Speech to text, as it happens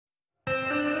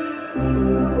Hello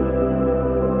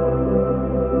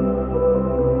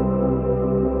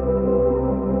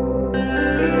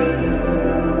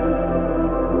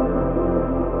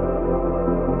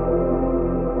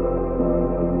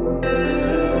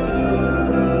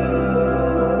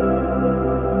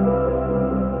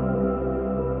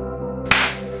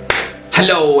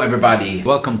everybody,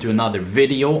 welcome to another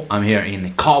video. I'm here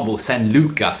in Cabo San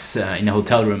Lucas in a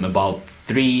hotel room about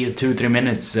 2-3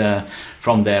 minutes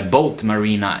from the boat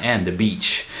marina and the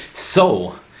beach.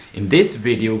 So in this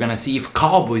video we're gonna see if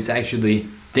Cabo is actually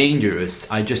dangerous.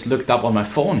 I just looked up on my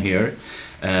phone here.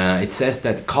 It says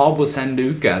that Cabo San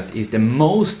Lucas is the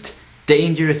most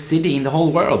dangerous city in the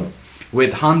whole world,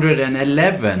 with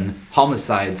 111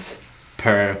 homicides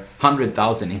per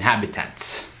 100,000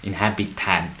 inhabitants.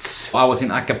 I was in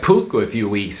Acapulco a few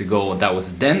weeks ago. That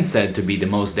was then said to be the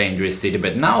most dangerous city,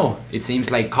 but now it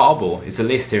seems like Cabo is a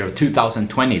list here of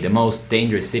 2020 the most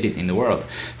dangerous cities in the world.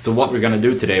 So what we're gonna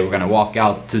do today, we're gonna walk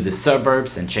out to the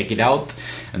suburbs and check it out,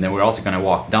 and then we're also gonna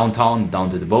walk downtown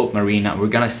down to the boat marina. We're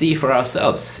gonna see for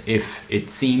ourselves if it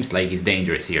seems like it's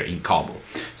dangerous here in Cabo.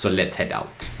 So let's head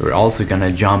out. We're also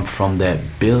gonna jump from the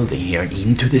building here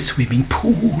into the swimming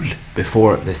pool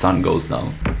before the sun goes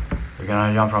down. We're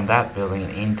gonna jump from that building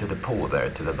into the pool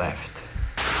there to the left.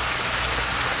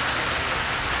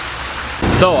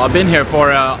 So I've been here for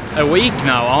a week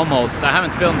now almost. I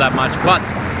haven't filmed that much, but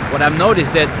what I've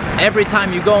noticed that every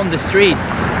time you go on the street,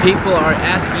 people are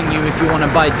asking you if you want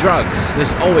to buy drugs.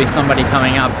 There's always somebody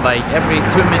coming up, like every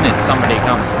 2 minutes somebody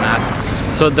comes and asks.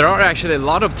 So there are actually a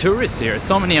lot of tourists here,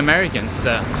 so many Americans,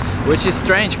 which is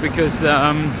strange because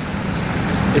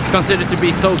it's considered to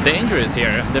be so dangerous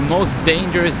here, the most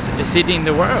dangerous city in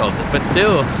the world. But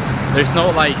still, there's no,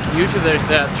 like, usually there's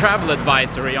a travel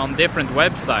advisory on different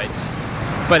websites,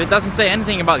 but it doesn't say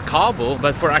anything about Cabo.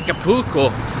 But for Acapulco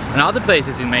and other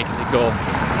places in Mexico,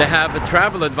 they have a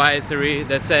travel advisory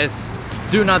that says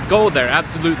do not go there,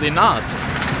 absolutely not.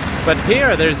 But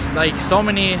here there's like so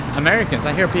many Americans.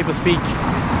 I hear people speak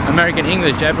American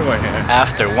English everywhere here.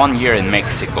 After 1 year in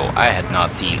Mexico, I had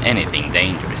not seen anything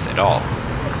dangerous at all.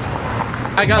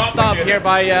 I got stopped here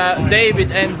by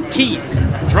David and Keith.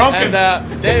 Drunken.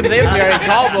 And they've lived here in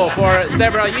Cabo for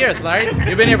several years, right?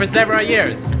 You've been here for several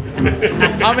years.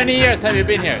 How many years have you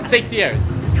been here? 6 years.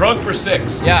 Drunk for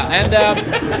 6. Yeah,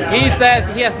 and he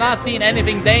says he has not seen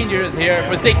anything dangerous here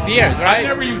for 6 years, right? I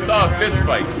never even saw a fist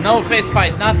fight. No fist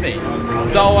fights, nothing.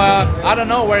 So I don't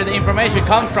know where the information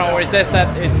comes from, where it says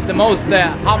that it's the most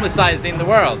homicides in the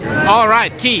world. All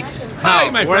right, Keith. Hi,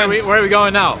 my friends. Where are we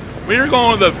going now? We're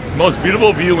going to the most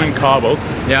beautiful view in Cabo.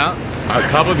 Yeah.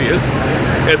 Cabo Villas.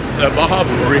 It's Baja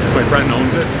Brewery. My friend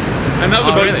owns it. And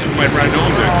not really? my friend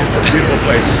owns it. It's a beautiful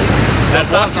place. That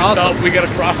sounds awesome. We got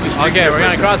to cross the street. Okay, we're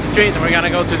gonna cross the street and we're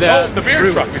gonna go to the beer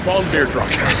truck. We call it the beer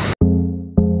truck.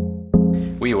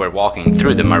 We were walking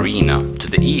through the marina to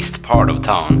the east part of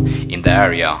town in the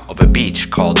area of a beach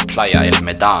called Playa El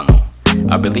Medano.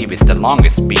 I believe it's the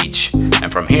longest beach,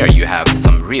 and from here you have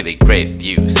some really great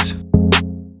views.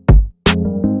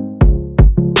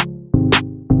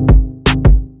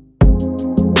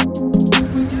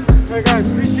 Hey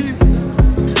guys, fishing.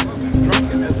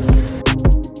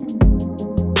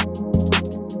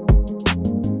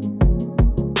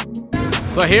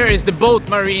 So here is the boat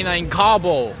marina in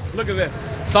Cabo. Look at this.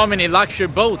 So many luxury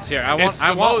boats here. I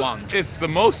want one. It's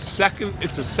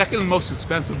the second most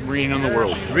expensive marina in the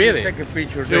world. Really? Take a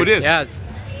picture. It is. Yes.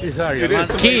 It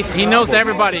is. Keith, he knows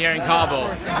everybody here in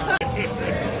Cabo.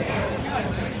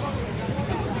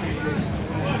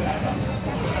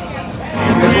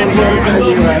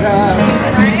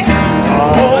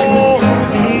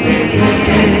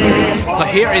 So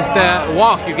here is the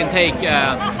walk you can take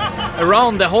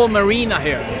around the whole marina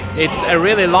here. It's a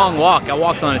really long walk. I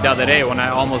walked on it the other day when I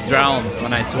almost drowned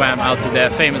when I swam out to the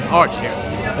famous arch here.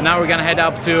 But now we're gonna head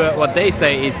up to what they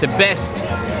say is the best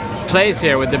place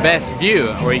here with the best view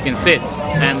where you can sit,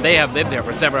 and they have lived here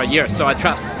for several years, so I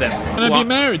trust them. Gonna be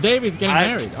married. David's getting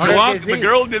married. The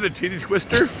girl did a titty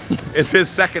twister. It's his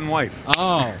second wife.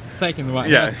 Oh, second wife.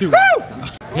 Yeah. Two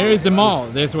wives. Here is the mall.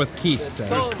 That's what Keith said.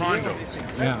 There's condos.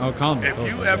 Yeah, oh, condos.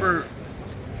 If you ever...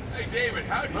 Hey David,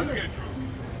 how did you get drunk?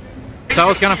 So I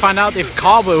was gonna find out if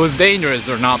Cabo was dangerous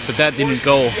or not, but that didn't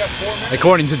go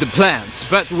according to the plans.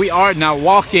 But we are now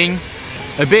walking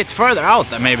a bit further out,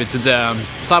 maybe to the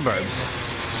suburbs.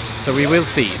 So we will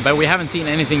see, but we haven't seen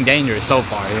anything dangerous so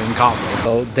far here in Cabo.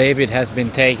 So David has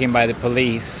been taken by the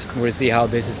police. We'll see how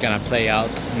this is gonna play out.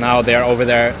 Now they're over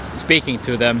there speaking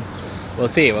to them. We'll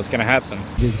see what's gonna happen.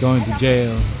 He's going to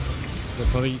jail. The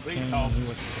police came.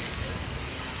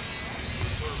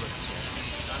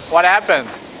 What happened?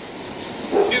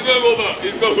 You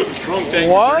He's gonna go to the trunk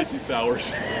tank What? for 36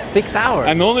 hours. 6 hours?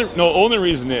 And the only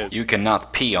reason is You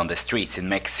cannot pee on the streets in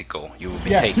Mexico. You will be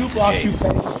yeah, taken 2 to blocks you jail. pay.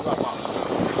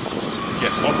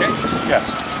 Yes. Okay.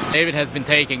 Yes. David has been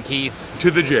taken, Keith. To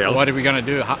the jail. What are we gonna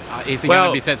do? Is he Well,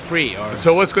 gonna be set free? Or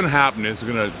So what's gonna happen is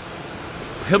he'll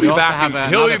be back.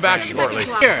 He'll be back shortly.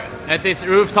 Here at this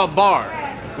rooftop bar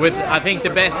with I think the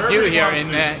best view here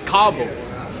in Cabo.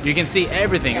 You can see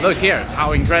everything. Look here,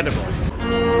 how incredible.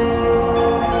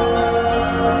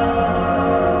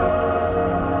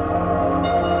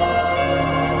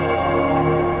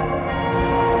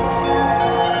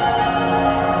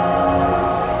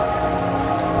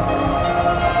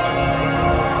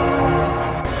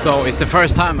 So it's the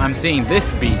first time I'm seeing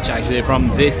this beach actually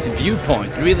from this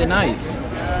viewpoint. Really nice.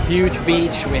 Huge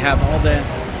beach. We have all the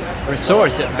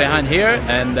resorts behind here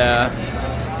and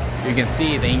you can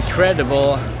see the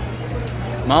incredible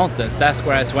mountains. That's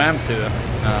where I swam to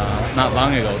not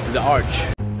long ago, to the arch.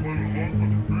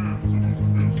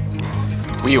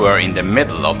 We were in the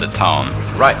middle of the town,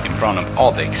 right in front of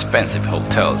all the expensive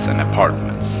hotels and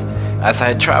apartments. As I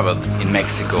had traveled in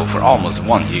Mexico for almost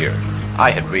 1 year, I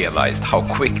had realized how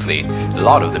quickly a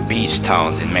lot of the beach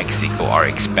towns in Mexico are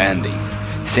expanding,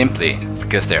 simply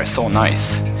because they are so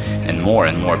nice, and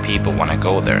more people want to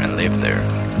go there and live there.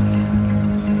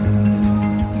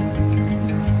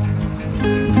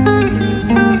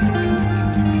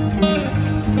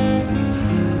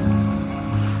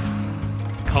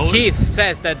 Keith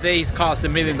says that these cost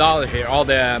 $1 million here. All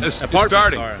the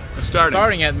apartments are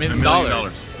starting at $1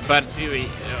 million. But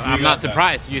I'm not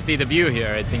surprised. You see the view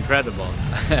here. It's incredible.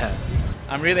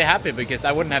 I'm really happy because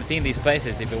I wouldn't have seen these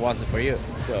places if it wasn't for you.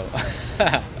 So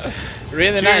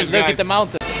really nice. Look at the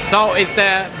mountain. So it's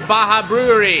the Baja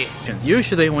Brewery.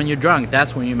 Usually when you're drunk,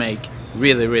 that's when you make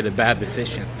really bad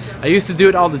decisions. I used to do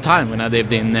it all the time when I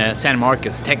lived in San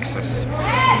Marcos, Texas,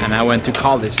 and I went to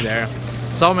college there.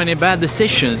 So many bad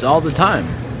decisions all the time,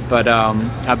 but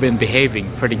I've been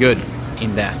behaving pretty good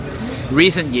in the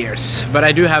recent years. But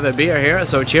I do have a beer here,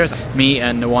 so cheers. Me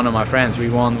and one of my friends, we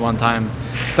won one time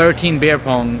 13 beer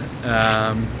pong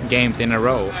games in a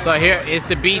row. So here is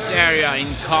the beach area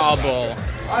in Cabo.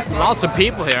 Lots of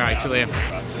people here actually.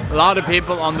 A lot of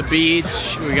people on the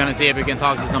beach. We're gonna see if we can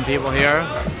talk to some people here.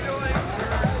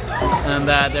 And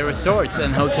the resorts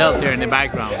and hotels here in the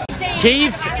background.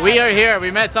 Keith, we are here. We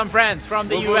met some friends from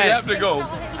the US. We have to go.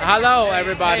 Hello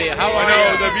everybody, how are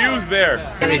you? The view's there.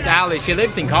 It's Ali, she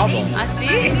lives in Cabo. I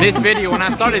see. This video, when I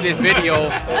started this video,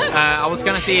 I was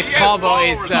gonna see if Cabo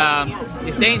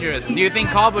is dangerous. Do you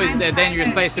think Cabo is a dangerous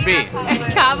place to be?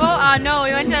 Cabo? No,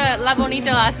 we went to La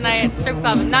Bonita last night. Strip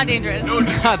club, not dangerous.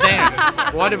 Not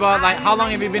dangerous. What about, like, how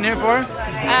long have you been here for?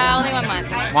 Only 1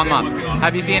 month. 1 month.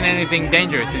 Have you seen anything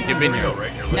dangerous since you've been here?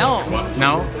 No.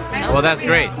 No? Well, that's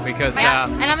great because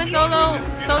And I'm a solo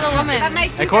woman.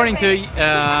 according to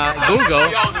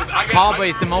Google, Cabo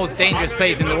is the most dangerous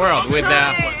place in the world with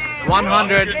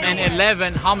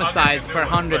 111 homicides per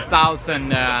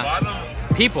 100,000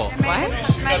 people. What?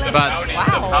 But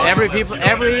Wow.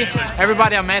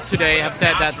 everybody I met today have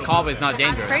said that Cabo is not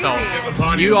dangerous. Crazy.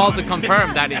 So you also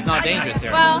confirmed that it's not dangerous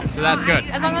here. Well, so that's good.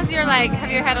 As long as you're like, have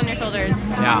your head on your shoulders.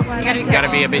 Yeah. You gotta be careful. Gotta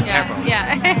be a bit Yeah. careful.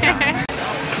 Yeah.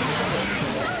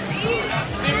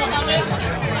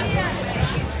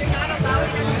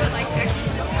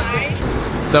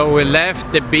 So we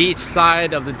left the beach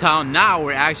side of the town. Now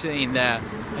we're actually in the,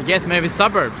 I guess maybe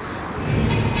suburbs.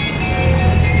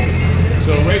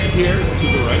 So right here to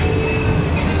the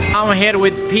right. I'm here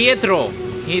with Pietro.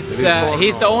 He's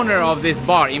the owner of this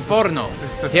bar, Inforno,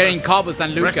 here in Cabo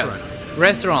San Lucas.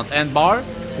 Restaurant and bar.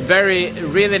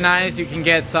 Really nice. You can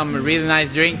get some really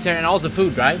nice drinks here and also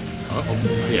food, right?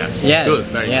 Yes. Yes. Good.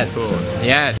 Very yes. good food.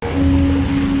 Yes.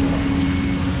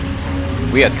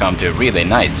 We had come to a really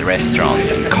nice restaurant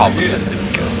in Cabo San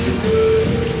Lucas.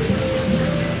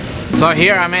 So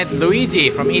here I met Luigi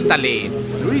from Italy.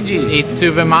 Luigi. It's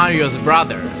Super Mario's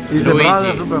brother. He's Luigi. the brother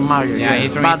of Super Mario. Yeah, yes.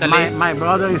 he's from but Italy. My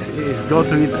brother is go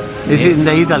to Italy. He's in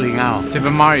the Italy now.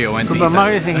 Super Mario went to Super Italy.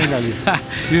 Mario is in Italy.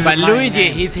 This But is my Luigi,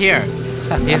 name. he's here.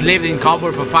 He's lived in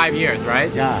Cabo for 5 years,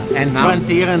 right? Yeah, and Now-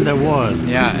 20 years in the world.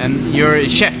 Yeah, and you're a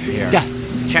chef here.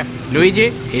 Yes. Chef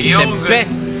Luigi is He owns it.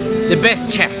 the best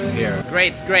chef here.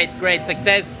 Great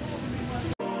success.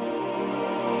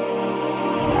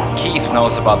 Keith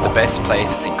knows about the best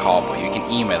places in Cabo. You can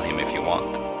email him if you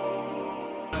want.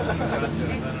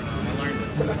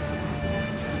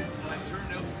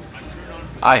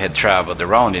 I had traveled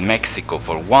around in Mexico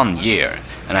for 1 year,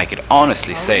 and I could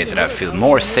honestly say that I feel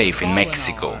more safe in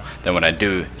Mexico than what I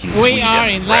do in Sweden. We are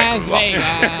in Las Vegas.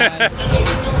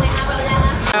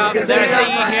 They're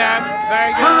singing here.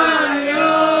 Very good.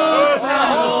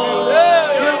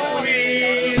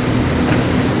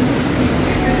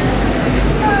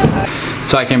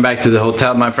 So I came back to the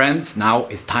hotel, my friends. Now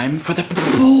it's time for the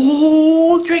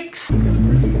pool tricks. Let's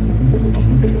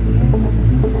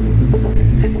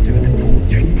do the pool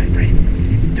trick, my friends.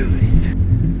 Let's do it.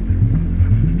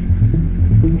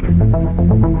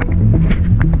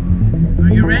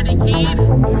 Are you ready, Keith?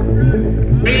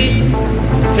 3,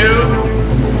 2,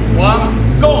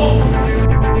 1, go!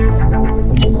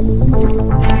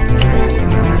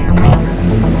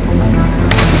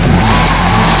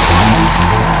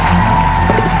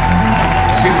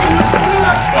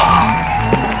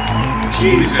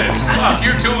 Jesus, fuck,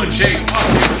 you're too in shape.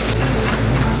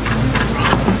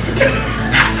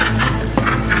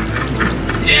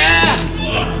 Yeah!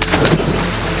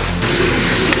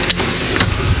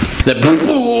 The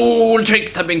pool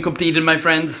tricks have been completed, my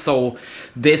friends, so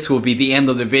this will be the end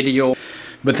of the video.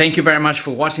 But thank you very much for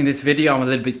watching this video. I'm a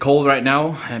little bit cold right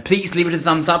now. Please leave it a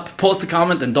thumbs up, post a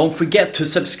comment, and don't forget to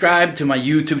subscribe to my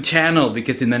YouTube channel,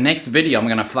 because in the next video I'm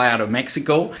gonna fly out of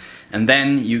Mexico, and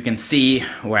then you can see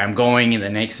where I'm going in the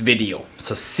next video.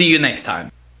 So see you next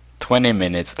time. 20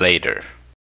 minutes later.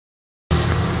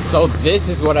 So this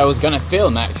is what I was gonna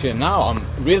film actually. Now I'm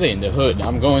really in the hood.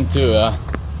 I'm going to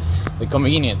the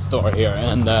convenience store here,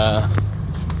 and I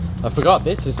forgot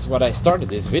this is what I started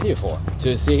this video for,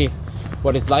 to see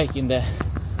what it's like in the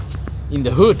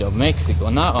hood of Mexico.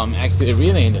 Now I'm actually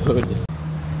really in the hood.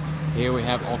 Here we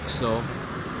have Oxo.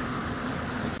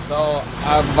 So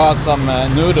I bought some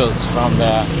noodles from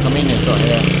the convenience store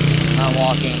here. I'm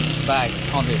walking back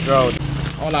on this road.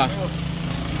 Hola.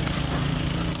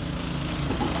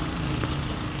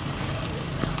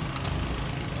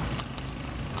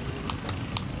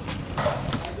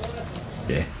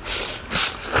 Okay.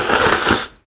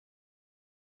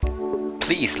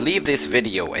 Please leave this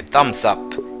video a thumbs up,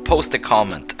 post a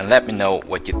comment, and let me know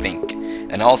what you think.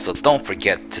 And also don't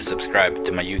forget to subscribe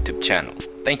to my YouTube channel.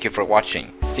 Thank you for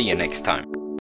watching. See you next time.